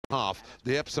half.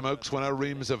 The Epsom Oaks winner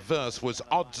Reams of Verse was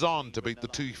odds-on to beat the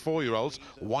two 4-year-olds,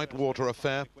 Whitewater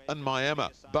Affair and My Emma.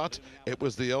 But it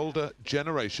was the older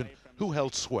generation who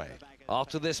held sway.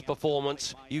 After this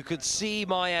performance, you could see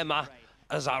My Emma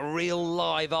as a real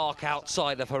live arc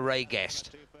outside of her Ray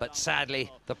Guest. But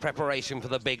sadly, the preparation for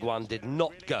the big one did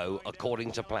not go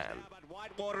according to plan.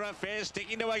 Whitewater Affair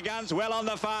sticking to her guns well on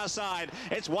the far side.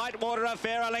 It's Whitewater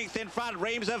Affair a length in front.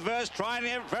 Reams of Verse trying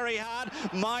it very hard.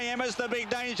 My Emma's the big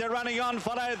danger running on,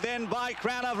 followed then by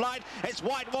Crown of Light. It's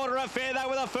Whitewater Affair though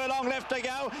with a furlong left to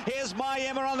go. Here's My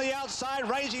Emma on the outside,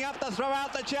 raising up to throw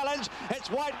out the challenge. It's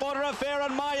Whitewater Affair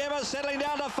and My Emma settling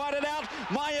down to fight it out.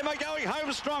 My Emma going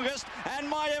home strongest, and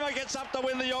My Emma gets up to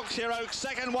win the Yorkshire Oaks.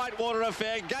 Second, Whitewater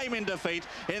Affair, game in defeat.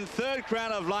 In third,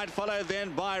 Crown of Light, followed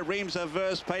then by Reams of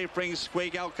Verse, Papering,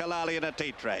 Squeak, Al-Kalali and a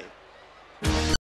tea tray.